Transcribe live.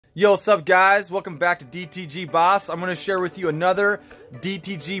Yo, what's up guys? Welcome back to DTG Boss. I'm going to share with you another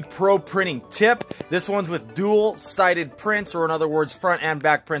DTG Pro printing tip. This one's with dual-sided prints, or in other words, front and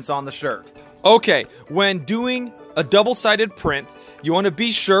back prints on the shirt. Okay, when doing a double-sided print, you want to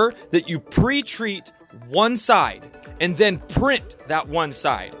be sure that you pre-treat one side and then print that one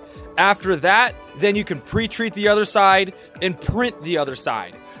side. After that, then you can pre-treat the other side and print the other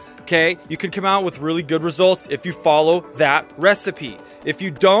side. Okay, you can come out with really good results if you follow that recipe. If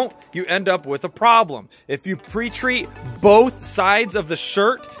you don't, you end up with a problem. If you pre-treat both sides of the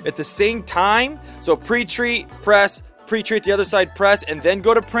shirt at the same time, so pre-treat, press, pre-treat the other side, press, and then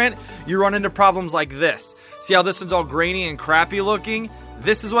go to print, you run into problems like this. See how this one's all grainy and crappy looking?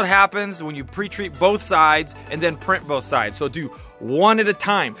 This is what happens when you pre-treat both sides and then print both sides. So do one at a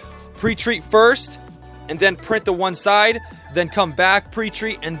time. Pre-treat first, and then print the one side, then come back,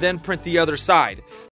 pre-treat, and then print the other side.